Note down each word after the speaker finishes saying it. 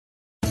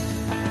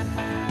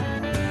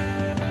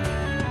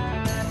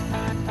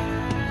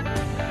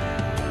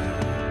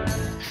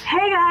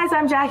guys,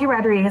 I'm Jackie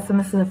Rodriguez, and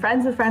this is the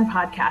Friends with Friends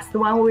podcast, the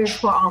one where we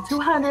explore all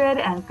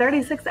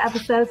 236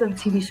 episodes of the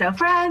TV show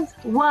Friends,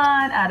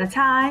 one at a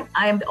time.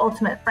 I am the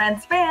ultimate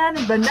Friends fan,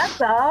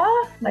 Vanessa.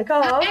 My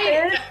co-host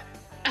is...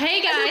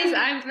 Hey guys,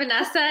 I'm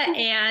Vanessa,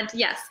 and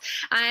yes,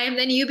 I'm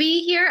the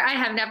newbie here. I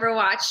have never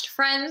watched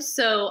Friends,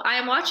 so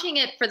I'm watching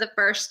it for the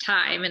first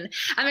time, and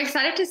I'm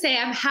excited to say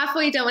I'm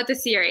halfway done with the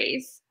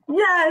series.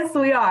 Yes,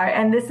 we are.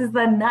 And this is the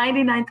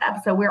 99th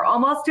episode. We're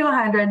almost to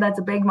 100. That's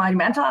a big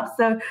monumental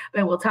episode,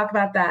 but we'll talk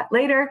about that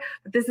later.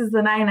 But this is the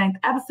 99th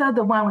episode,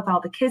 the one with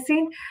all the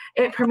kissing.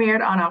 It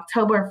premiered on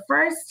October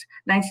 1st,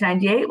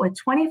 1998 with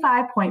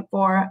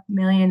 25.4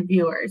 million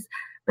viewers.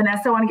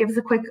 Vanessa, want to give us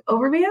a quick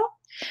overview?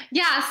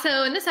 Yeah,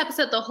 so in this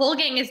episode, the whole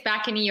gang is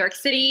back in New York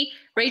City.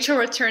 Rachel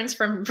returns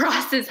from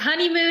Ross's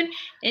honeymoon,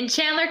 and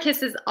Chandler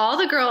kisses all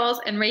the girls,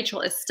 and Rachel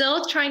is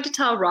still trying to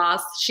tell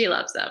Ross she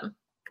loves him.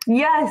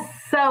 Yes.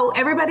 So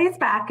everybody's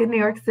back in New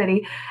York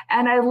City.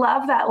 And I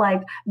love that,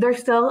 like, they're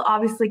still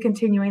obviously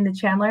continuing the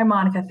Chandler and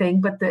Monica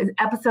thing, but the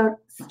episode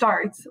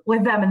starts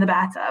with them in the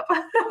bathtub. Yeah,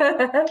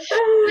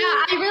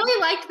 I really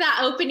liked that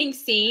opening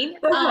scene.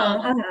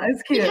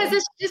 It's cute.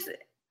 Because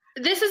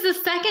this is the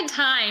second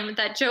time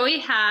that Joey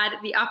had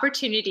the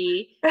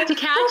opportunity to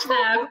catch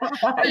them,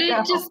 but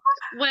it just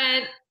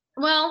went,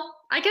 well,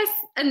 I guess,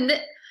 and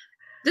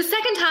the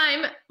second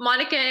time,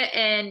 Monica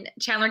and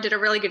Chandler did a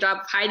really good job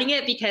of hiding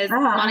it because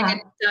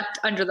Monica ducked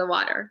under the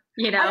water,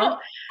 you know?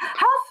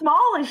 How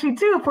small is she,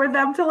 too, for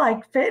them to,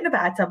 like, fit in a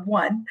bathtub,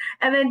 one.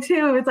 And then,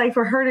 two, it's like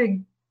for her to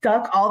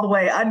duck all the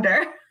way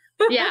under.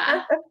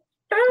 Yeah.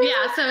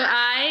 Yeah, so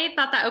I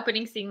thought that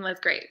opening scene was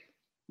great.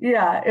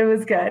 Yeah, it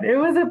was good. It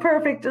was a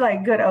perfect,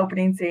 like, good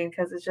opening scene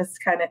because it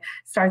just kind of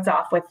starts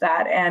off with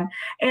that. And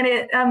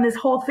it this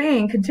whole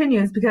thing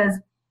continues because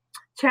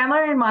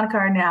Chandler and Monica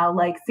are now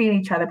like seeing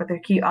each other, but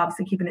they're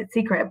obviously keeping it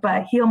secret.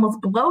 But he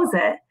almost blows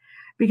it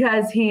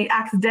because he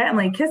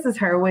accidentally kisses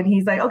her when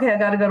he's like, okay, I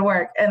got to go to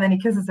work. And then he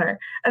kisses her.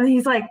 And then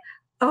he's like,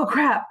 oh,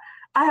 crap,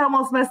 I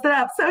almost messed it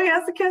up. So he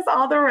has to kiss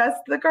all the rest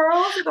of the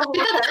girls. I thought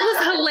that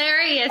was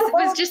hilarious. It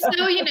was just so,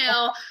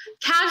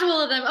 casual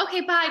of them.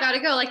 Okay, bye,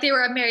 gotta go. Like they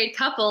were a married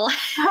couple.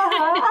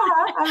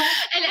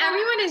 And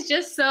everyone is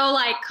just so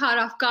like caught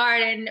off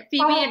guard. And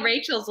Phoebe and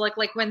Rachel's look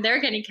like when they're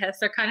getting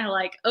kissed, they're kind of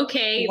like,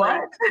 okay,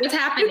 like, what's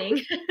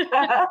happening? But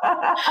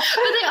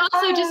they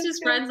also just as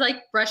friends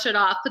like brush it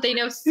off, but they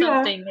know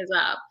something is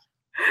up.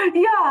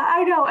 Yeah,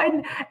 I know.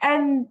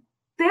 And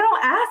they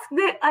don't ask.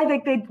 I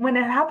think when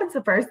it happens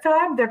the first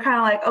time, they're kind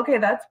of like, okay,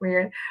 that's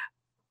weird.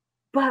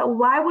 But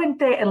why wouldn't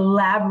they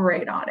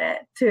elaborate on it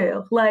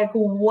too? Like,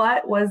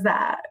 what was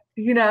that?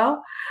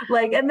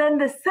 Like, and then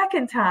the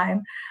second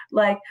time,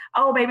 like,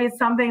 oh, maybe it's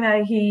something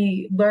that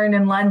he learned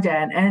in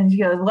London. And he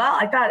goes, well,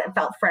 I thought it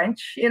felt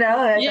French, I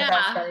thought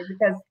that's funny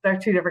because they're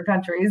two different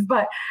countries.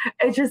 But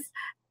it just,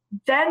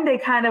 then they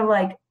kind of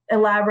like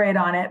elaborate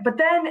on it. But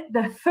then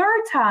the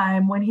third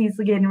time when he's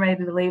getting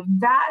ready to leave,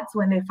 that's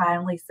when they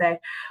finally say,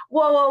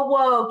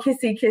 whoa,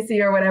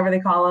 kissy, or whatever they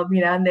call him,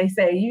 and they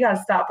say, you got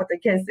to stop with the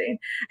kissing.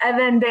 And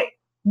then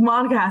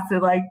Monica has to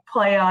like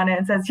play on it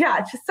and says, yeah,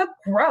 it's just so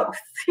gross,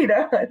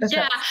 Yeah, I thought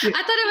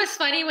it was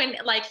funny when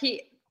like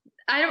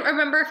I don't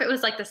remember if it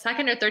was like the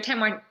second or third time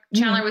when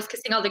Chandler was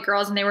kissing all the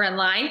girls and they were in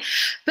line.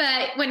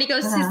 But when he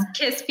goes to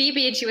kiss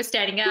Phoebe and she was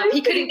standing up,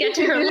 he couldn't get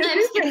to her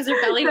lips because her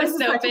belly was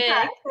so big.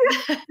 I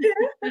know,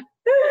 it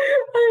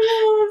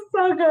was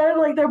so good.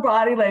 Like their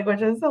body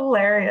language is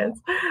hilarious.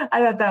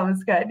 I thought that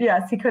was good.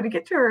 Yes, he couldn't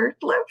get to her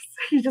lips.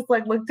 He just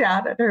like looked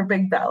down at her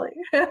big belly.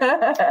 Yeah,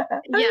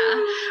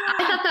 I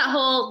thought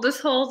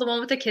the one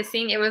with the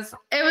kissing, it was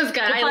good.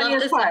 I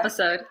love this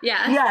episode.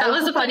 Yeah, that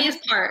was the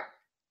funniest part.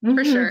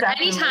 For sure.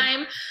 Definitely.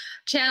 Anytime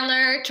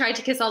Chandler tried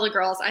to kiss all the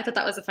girls, I thought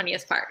that was the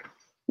funniest part.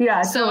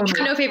 Yeah. So totally.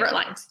 I have no favorite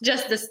lines,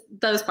 just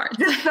those parts.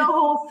 Just the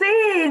whole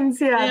scenes.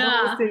 The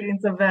whole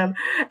scenes of them.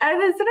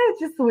 And isn't it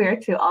just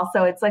weird too?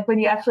 Also, it's like when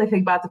you actually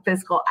think about the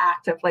physical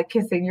act of like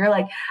kissing, you're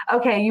like,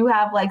 okay, you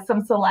have like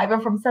some saliva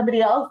from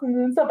somebody else and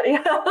then somebody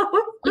else.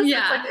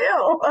 Yeah. Like,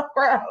 ew,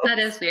 gross. That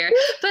is weird.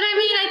 But I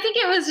mean, I think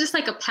it was just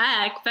like a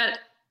peck, but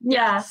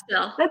yeah,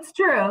 still. That's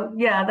true.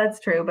 Yeah, that's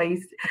true. But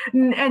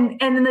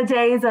and in the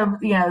days of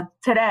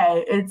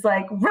today, it's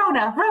like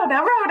Rona.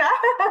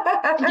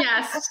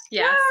 Yes.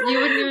 You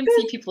wouldn't even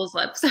see people's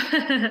lips. Well,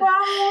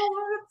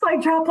 it's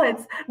like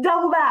droplets,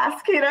 double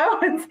mask.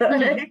 It's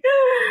like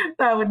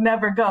that would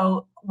never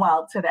go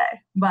well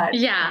today. But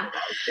yeah,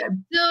 so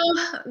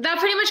that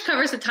pretty much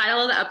covers the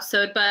title of the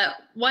episode. But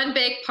one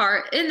big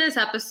part in this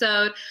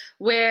episode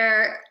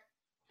where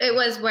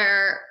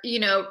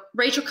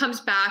Rachel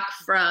comes back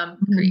from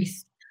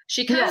Greece.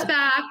 She comes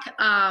back,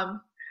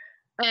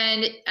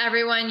 and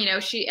everyone,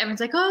 everyone's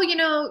like,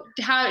 oh,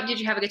 how did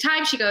you have a good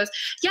time? She goes,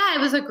 yeah,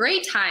 it was a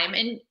great time.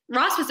 And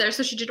Ross was there,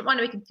 so she didn't want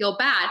to make him feel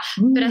bad.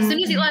 But as soon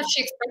as he left,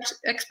 she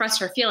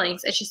expressed her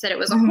feelings, and she said it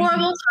was a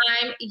horrible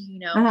time.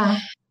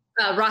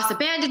 Ross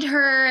abandoned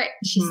her.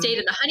 She stayed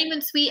in the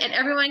honeymoon suite, and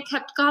everyone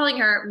kept calling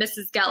her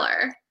Mrs.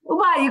 Geller.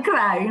 Why are you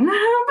crying?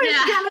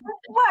 Yeah.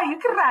 Why are you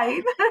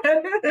crying?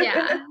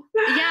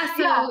 Yeah.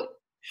 So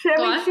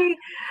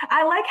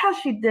I like how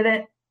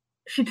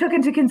she took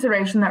into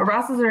consideration that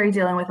Ross is already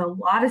dealing with a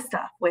lot of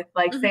stuff with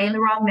like saying the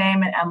wrong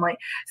name and Emily.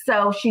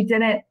 So she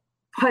didn't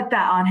put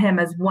that on him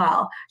as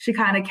well. She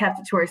kind of kept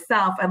it to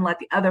herself and let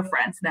the other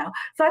friends know.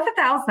 So I thought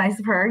that was nice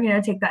of her,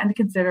 take that into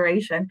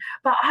consideration.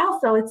 But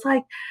also it's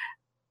like,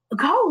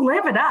 go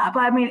live it up.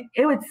 I mean,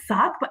 it would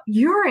suck, but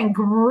you're in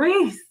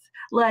Greece.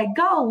 Like,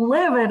 go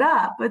live it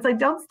up. It's like,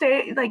 don't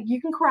stay, like, you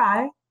can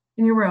cry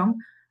in your room,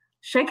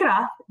 shake it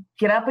off,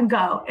 get up and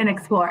go and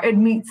explore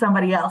and meet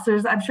somebody else.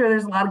 I'm sure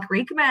there's a lot of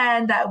Greek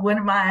men that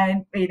wouldn't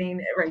mind meeting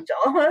Rachel.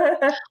 Well,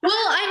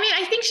 I mean,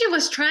 I think she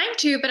was trying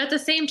to, but at the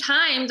same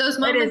time, those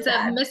moments of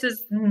Mrs.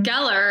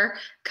 Geller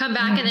come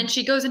back and then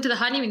she goes into the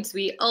honeymoon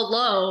suite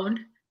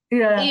alone,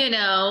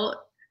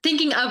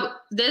 thinking of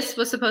this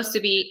was supposed to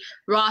be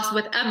Ross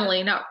with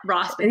Emily, not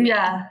Ross with me.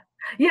 Yeah.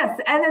 Yes.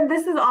 And then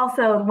this is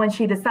also when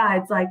she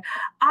decides, like,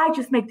 I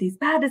just make these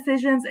bad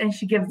decisions, and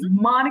she gives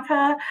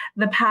Monica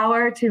the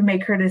power to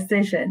make her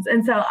decisions.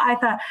 And so I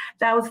thought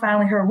that was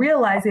finally her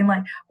realizing,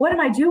 like, what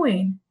am I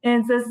doing?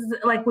 And so this is,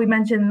 like we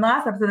mentioned in the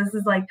last episode, this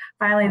is like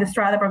finally the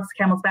straw that broke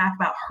the camel's back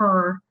about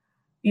her,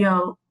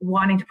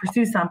 wanting to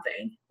pursue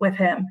something with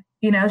him.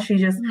 She's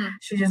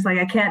just like,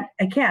 I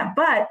can't.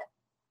 But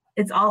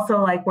it's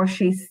also like where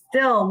she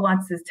still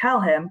wants to tell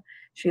him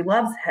she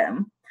loves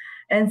him.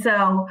 And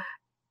so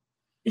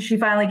she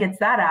finally gets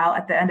that out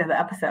at the end of the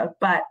episode,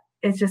 but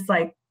it's just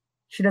like,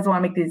 she doesn't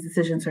want to make these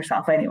decisions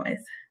herself anyways.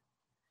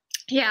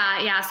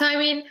 Yeah. So, I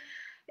mean,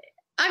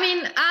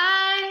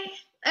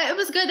 it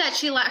was good that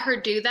she let her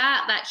do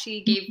that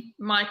she gave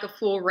Monica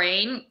full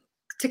reign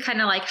to kind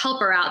of like help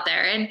her out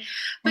there.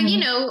 But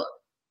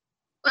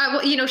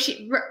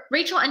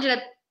Rachel ended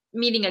up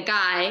meeting a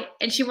guy,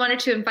 and she wanted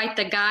to invite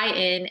the guy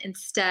in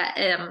instead,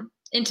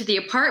 into the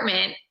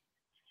apartment.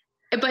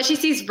 But she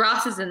sees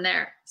Ross is in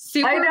there.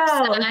 Super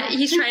upset.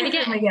 He's trying to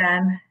get him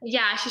again.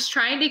 Yeah, she's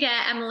trying to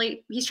get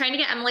Emily. He's trying to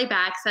get Emily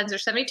back. Sends her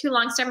 72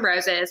 long stem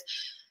roses.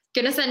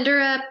 Gonna send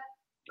her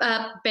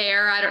a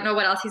bear. I don't know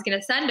what else he's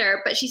gonna send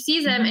her. But she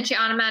sees him and she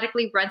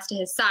automatically runs to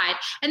his side.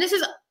 And this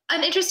is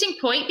an interesting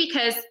point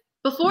because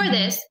before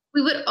this,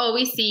 we would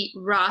always see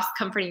Ross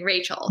comforting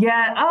Rachel.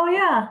 Yeah. Oh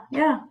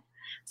yeah.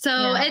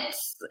 So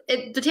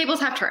the tables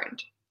have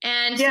turned,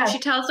 and so she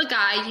tells the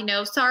guy,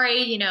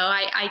 sorry,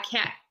 I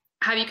can't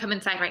have you come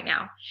inside right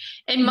now.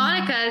 And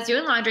Monica is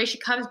doing laundry. She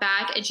comes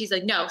back and she's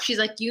like, no, she's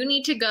like, you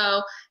need to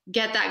go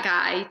get that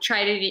guy.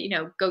 Try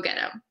to, go get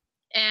him.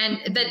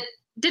 And that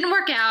didn't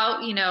work out.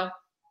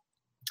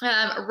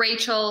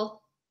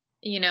 Rachel,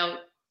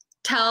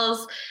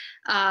 tells,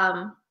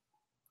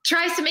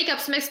 tries to make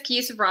up some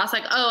excuse of Ross,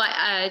 like,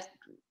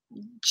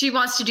 she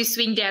wants to do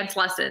swing dance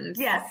lessons.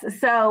 Yes.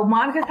 So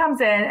Monica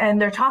comes in and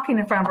they're talking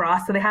in front of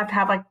Ross. So they have to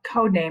have like a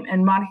code name,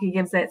 and Monica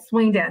gives it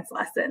swing dance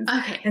lessons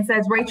and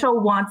says Rachel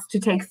wants to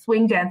take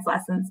swing dance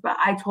lessons, but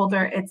I told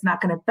her it's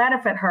not going to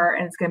benefit her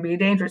and it's going to be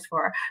dangerous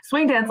for her.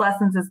 Swing dance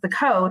lessons is the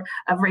code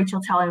of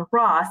Rachel telling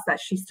Ross that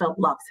she still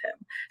loves him.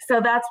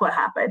 So that's what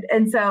happened.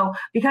 And so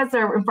because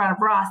they're in front of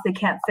Ross, they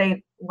can't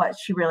say what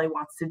she really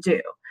wants to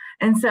do.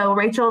 And so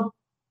Rachel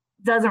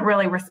doesn't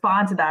really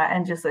respond to that,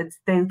 and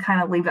they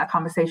kind of leave that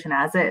conversation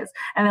as is.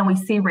 And then we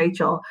see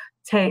Rachel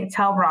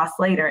tell Ross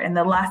later in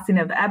the last scene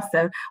of the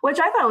episode, which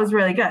I thought was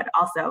really good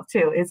also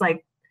too. It's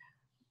like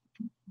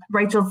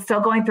Rachel's still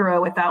going through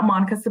it without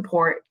Monica's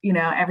support,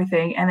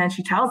 everything. And then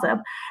she tells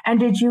him, and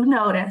did you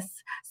notice?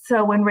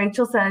 So when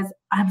Rachel says,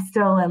 I'm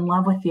still in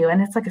love with you,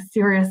 and it's like a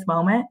serious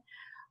moment,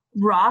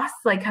 Ross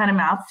like kind of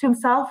mouths to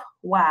himself,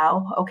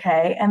 wow,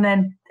 okay. And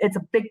then it's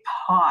a big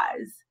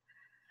pause.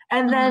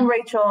 And then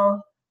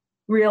Rachel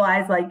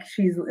realize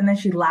and then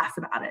she laughs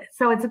about it.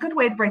 So it's a good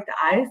way to break the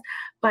ice,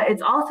 but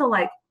it's also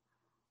like,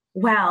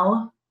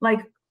 well, like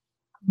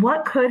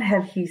what could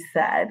have he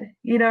said?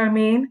 You know what I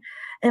mean?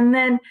 And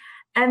then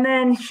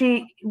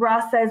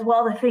Ross says,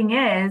 well, the thing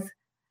is,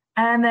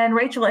 and then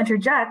Rachel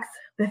interjects,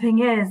 the thing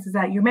is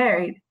that you're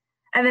married.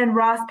 And then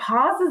Ross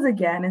pauses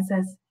again and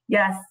says,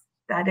 yes,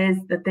 that is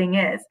the thing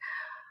is.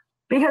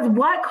 Because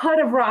what could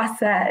have Ross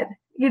said?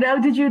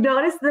 Did you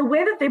notice the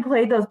way that they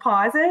played those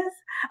pauses?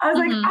 I was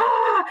like,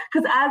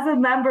 because as a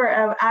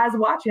member as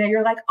watching it,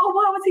 you're like, oh,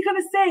 what was he going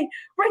to say?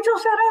 Rachel,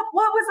 shut up.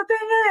 What was the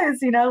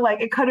thing is?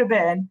 Like it could have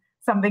been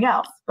something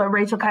else, but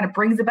Rachel kind of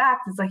brings it back.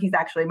 It's like he's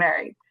actually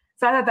married.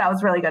 So I thought that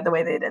was really good the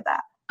way they did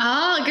that.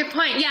 Oh, good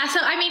point. Yeah. So,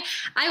 I mean,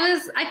 I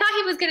thought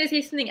he was going to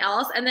say something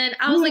else. And then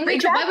I was like,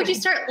 Rachel, why would you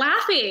start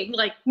laughing?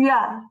 Like,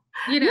 yeah.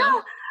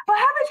 Yeah. But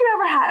haven't you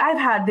ever I've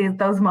had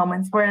those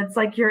moments where it's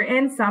like you're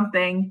in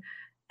something,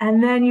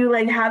 and then you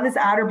like have this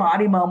outer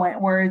body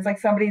moment where it's like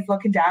somebody's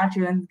looking down at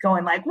you and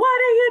going like, what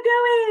are you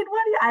doing?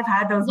 I've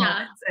had those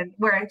moments, and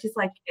where it's just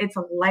like, it's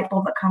a light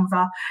bulb that comes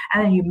off,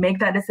 and then you make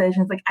that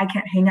decision. It's like, I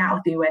can't hang out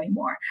with you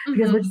anymore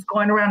because we're just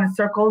going around in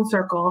circle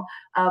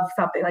of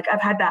something. Like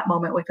I've had that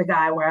moment with a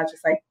guy where I was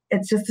just like,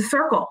 it's just a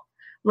circle.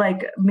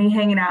 Like me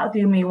hanging out with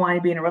you, me wanting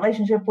to be in a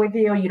relationship with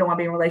you. You don't want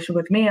to be in a relationship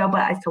with me,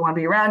 but I still want to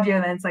be around you.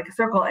 And then it's like a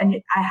circle. And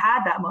I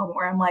had that moment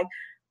where I'm like,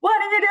 what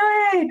are you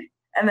doing?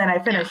 And then I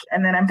finish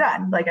and then I'm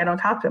done. Like I don't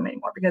talk to him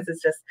anymore because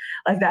it's just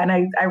like that.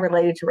 And I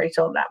related to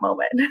Rachel in that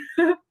moment.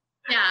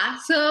 Yeah.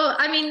 So,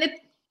 I mean,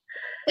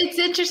 it's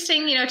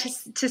interesting,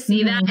 to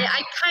see that.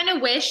 I kind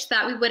of wish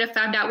that we would have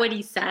found out what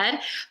he said,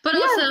 but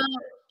also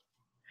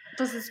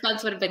the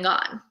suspense would have been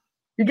gone.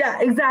 Yeah,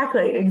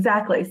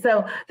 exactly.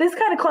 So this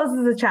kind of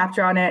closes the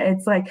chapter on it.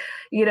 It's like,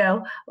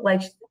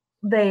 like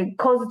they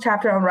close the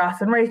chapter on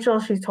Ross and Rachel.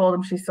 She's told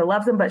him she still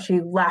loves him, but she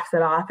laughs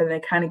it off and they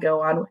kind of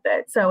go on with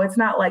it. So it's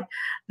not like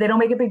they don't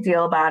make a big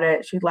deal about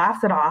it. She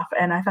laughs it off.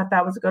 And I thought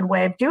that was a good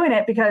way of doing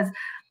it because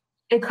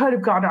it could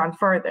have gone on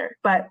further,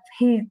 but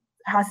he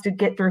has to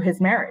get through his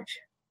marriage.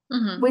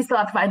 Mm-hmm. We still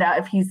have to find out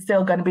if he's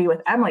still going to be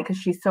with Emily because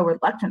she's so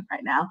reluctant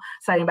right now,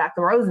 signing back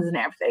the roses and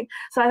everything.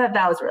 So I thought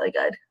that was really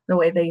good, the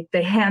way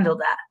they handled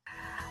that.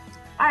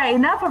 All right,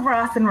 enough of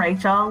Ross and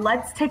Rachel.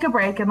 Let's take a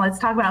break and let's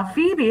talk about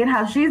Phoebe and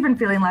how she's been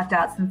feeling left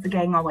out since the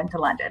gang all went to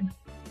London.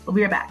 We'll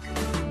be right back.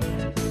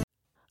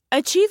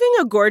 Achieving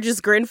a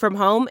gorgeous grin from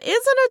home isn't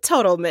a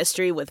total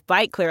mystery with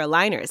Byte Clear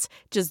aligners.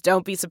 Just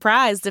don't be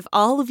surprised if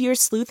all of your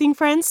sleuthing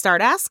friends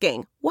start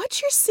asking, "What's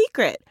your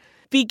secret?"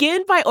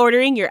 Begin by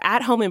ordering your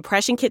at-home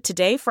impression kit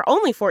today for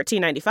only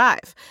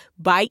 $14.95.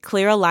 Byte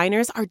Clear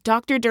aligners are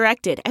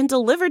doctor-directed and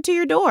delivered to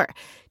your door.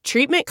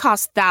 Treatment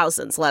costs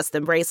thousands less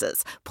than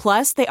braces.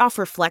 Plus, they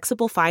offer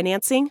flexible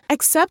financing,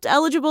 accept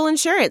eligible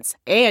insurance,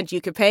 and you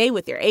can pay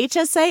with your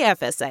HSA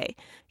FSA.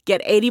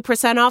 Get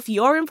 80% off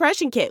your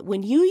impression kit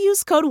when you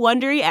use code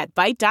WONDERY at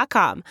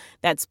Byte.com.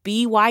 That's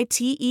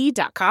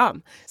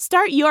BYTE.com.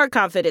 Start your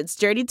confidence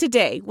journey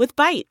today with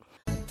Byte.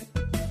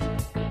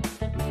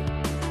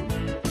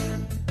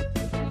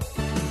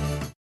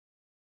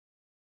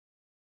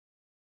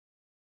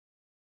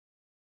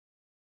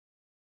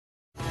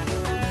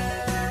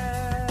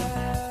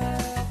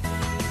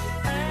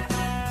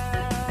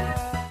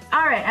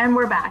 And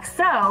we're back.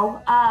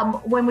 So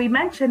when we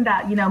mentioned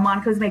that,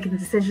 Monica was making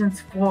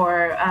decisions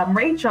for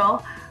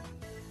Rachel,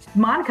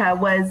 Monica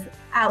was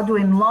out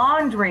doing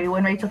laundry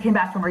when Rachel came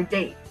back from her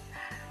date.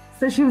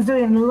 So she was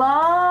doing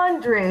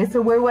laundry.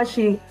 So where was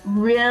she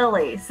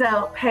really?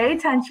 So pay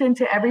attention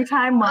to every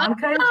time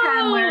Monica and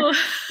Chandler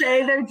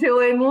say they're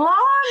doing laundry.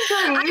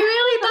 I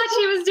really thought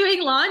she was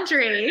doing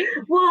laundry.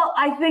 Well,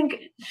 I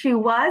think she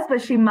was,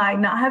 but she might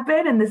not have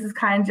been. And this is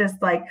kind of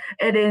just like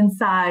an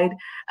inside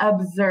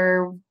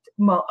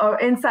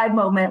inside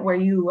moment where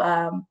you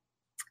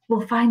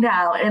will find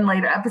out in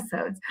later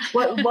episodes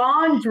what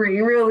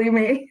laundry really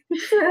means.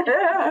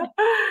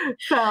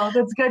 So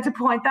that's good to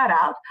point that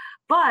out.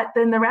 But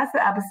then the rest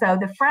of the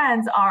episode, the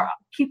friends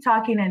keep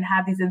talking and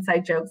have these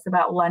inside jokes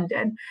about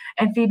London,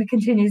 and Phoebe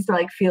continues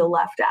to feel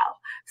left out.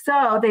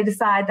 So they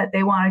decide that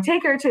they want to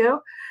take her to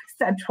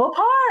Central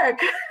Park.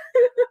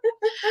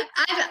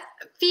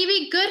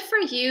 Phoebe, good for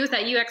you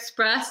that you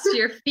expressed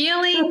your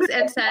feelings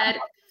and said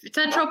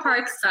Central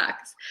Park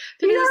sucks.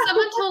 Because if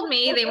someone told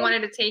me they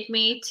wanted to take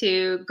me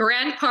to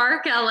Grand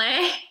Park,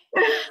 LA,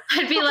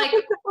 I'd be like,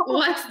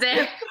 what's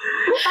there?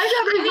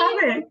 I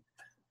never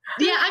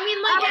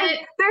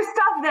there's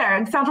stuff there,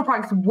 and Central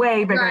Park's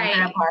way bigger than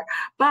Grand Park.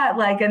 But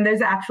and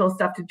there's actual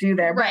stuff to do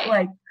there.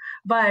 But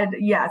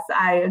but yes,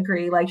 I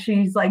agree.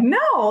 She's like, no,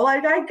 I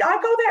go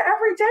there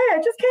every day.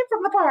 I just came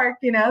from the park,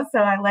 So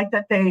I like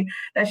that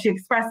she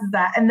expresses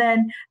that. And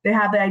then they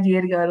have the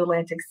idea to go to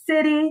Atlantic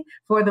City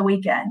for the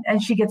weekend,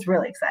 and she gets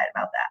really excited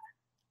about that.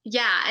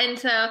 Yeah, and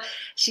so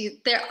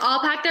they're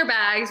all packed their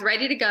bags,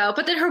 ready to go,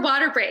 but then her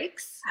water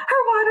breaks.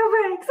 Oh my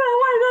gosh,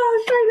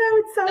 I know,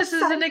 it's so This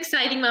is an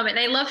exciting moment,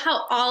 and I love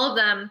how all of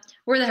them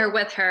were there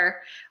with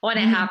her when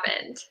it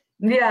happened.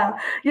 Yeah,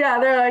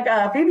 they're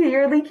like, Phoebe,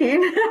 you're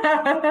leaking.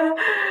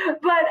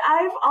 But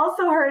I've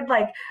also heard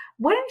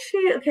wouldn't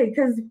she,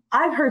 because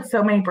I've heard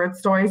so many birth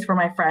stories from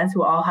my friends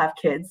who all have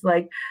kids,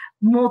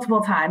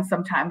 multiple times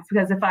sometimes,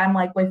 because if I'm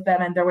with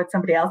them and they're with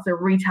somebody else, they're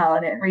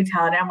retelling it.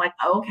 I'm like,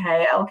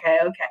 okay.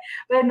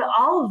 But in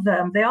all of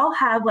them, they all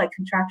have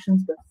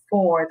contractions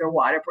before their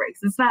water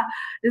breaks. This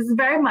is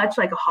very much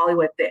like a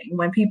Hollywood thing.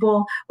 When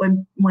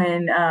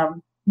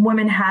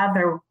women have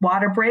their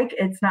water break,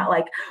 it's not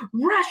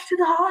rush to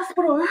the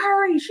hospital,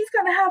 hurry, she's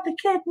going to have the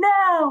kid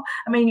now.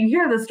 I mean, you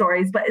hear the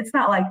stories, but it's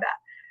not like that.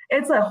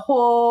 It's a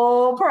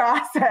whole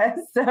process.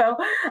 So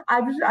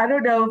I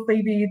don't know if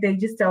maybe they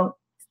just don't,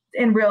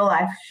 in real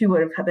life, she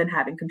would have been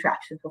having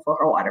contractions before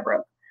her water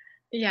broke.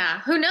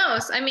 Yeah, who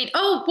knows? I mean,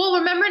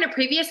 remember in a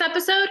previous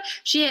episode,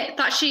 she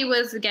thought she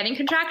was getting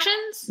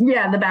contractions?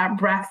 Yeah, the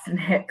Braxton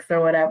Hicks or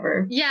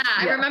whatever. Yeah,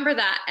 I remember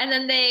that. And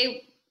then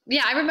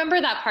I remember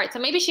that part. So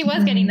maybe she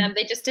was getting them.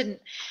 They just didn't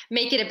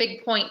make it a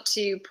big point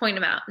to point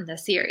them out in the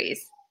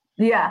series.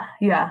 Yeah,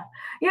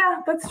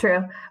 that's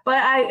true. But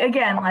I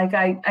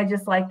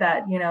just like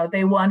that,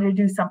 they wanted to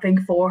do something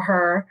for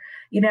her,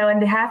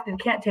 and they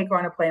can't take her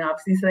on a plane,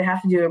 obviously, so they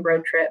have to do a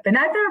road trip. And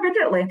I've never been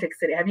to Atlantic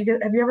City. Have you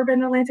ever been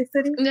to Atlantic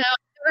City? No,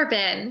 I've never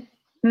been.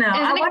 No,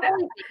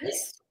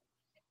 Vegas?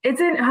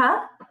 It's in,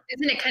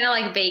 Isn't it kind of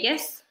like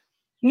Vegas?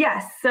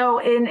 Yes. So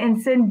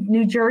it's in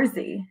New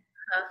Jersey.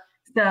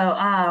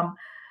 So,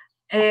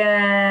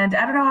 And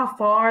I don't know how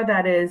far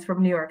that is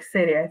from New York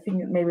City. I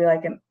think maybe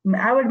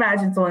I would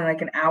imagine it's only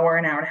like an hour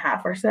and a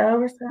half or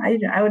so. I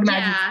would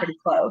imagine it's pretty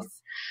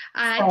close.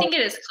 I think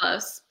it is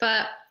close,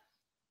 but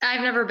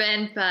I've never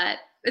been, but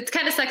it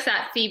kind of sucks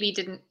that Phoebe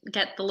didn't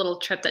get the little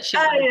trip that she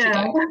wanted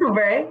to do.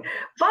 Right?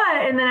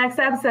 But in the next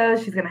episode,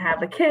 she's going to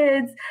have the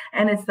kids,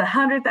 and it's the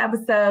 100th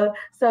episode.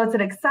 So it's an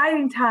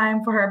exciting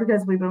time for her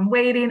because we've been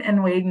waiting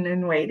and waiting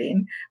and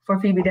waiting for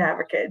Phoebe to have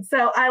her kids.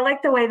 So I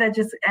like the way that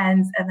just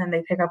ends, and then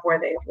they pick up where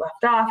they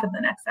left off in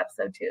the next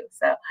episode too.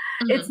 So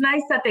it's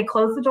nice that they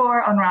close the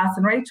door on Ross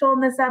and Rachel in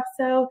this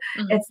episode.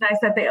 It's nice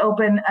that they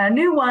open a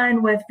new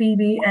one with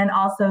Phoebe, and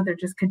also they're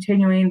just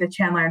continuing the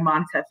Chandler and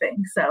Monica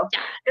thing. So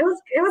it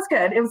was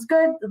good. It was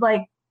good,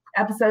 like,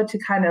 episode to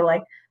kind of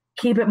like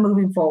keep it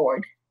moving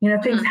forward. You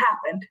know, things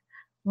happened.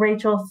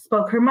 Rachel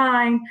spoke her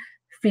mind.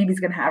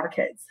 Phoebe's gonna have her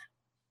kids.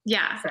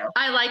 Yeah. So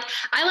I like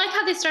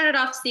how they started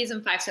off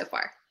season 5 so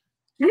far.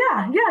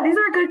 Yeah, these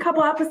are a good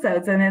couple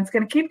episodes, and it's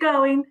gonna keep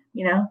going,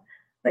 you know,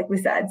 like we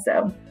said.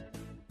 So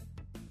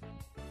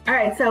all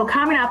right, so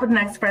coming up with the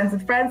next Friends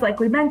with Friends, like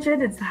we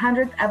mentioned, it's the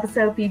 100th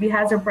episode. Phoebe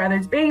has her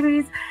brother's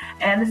babies,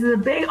 and this is a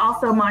big,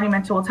 also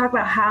monumental. We'll talk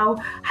about how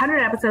 100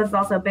 episodes is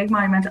also a big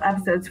monumental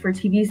episodes for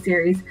TV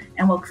series,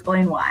 and we'll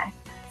explain why.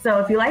 So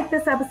if you like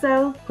this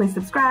episode, please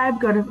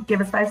subscribe. Go to give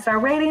us 5-star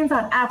ratings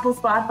on Apple,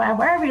 Spotify,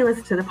 wherever you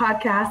listen to the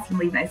podcast, and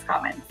leave nice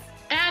comments.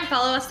 And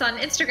follow us on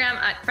Instagram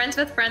at Friends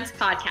with Friends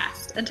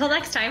Podcast. Until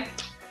next time.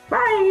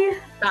 Bye.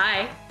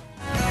 Bye.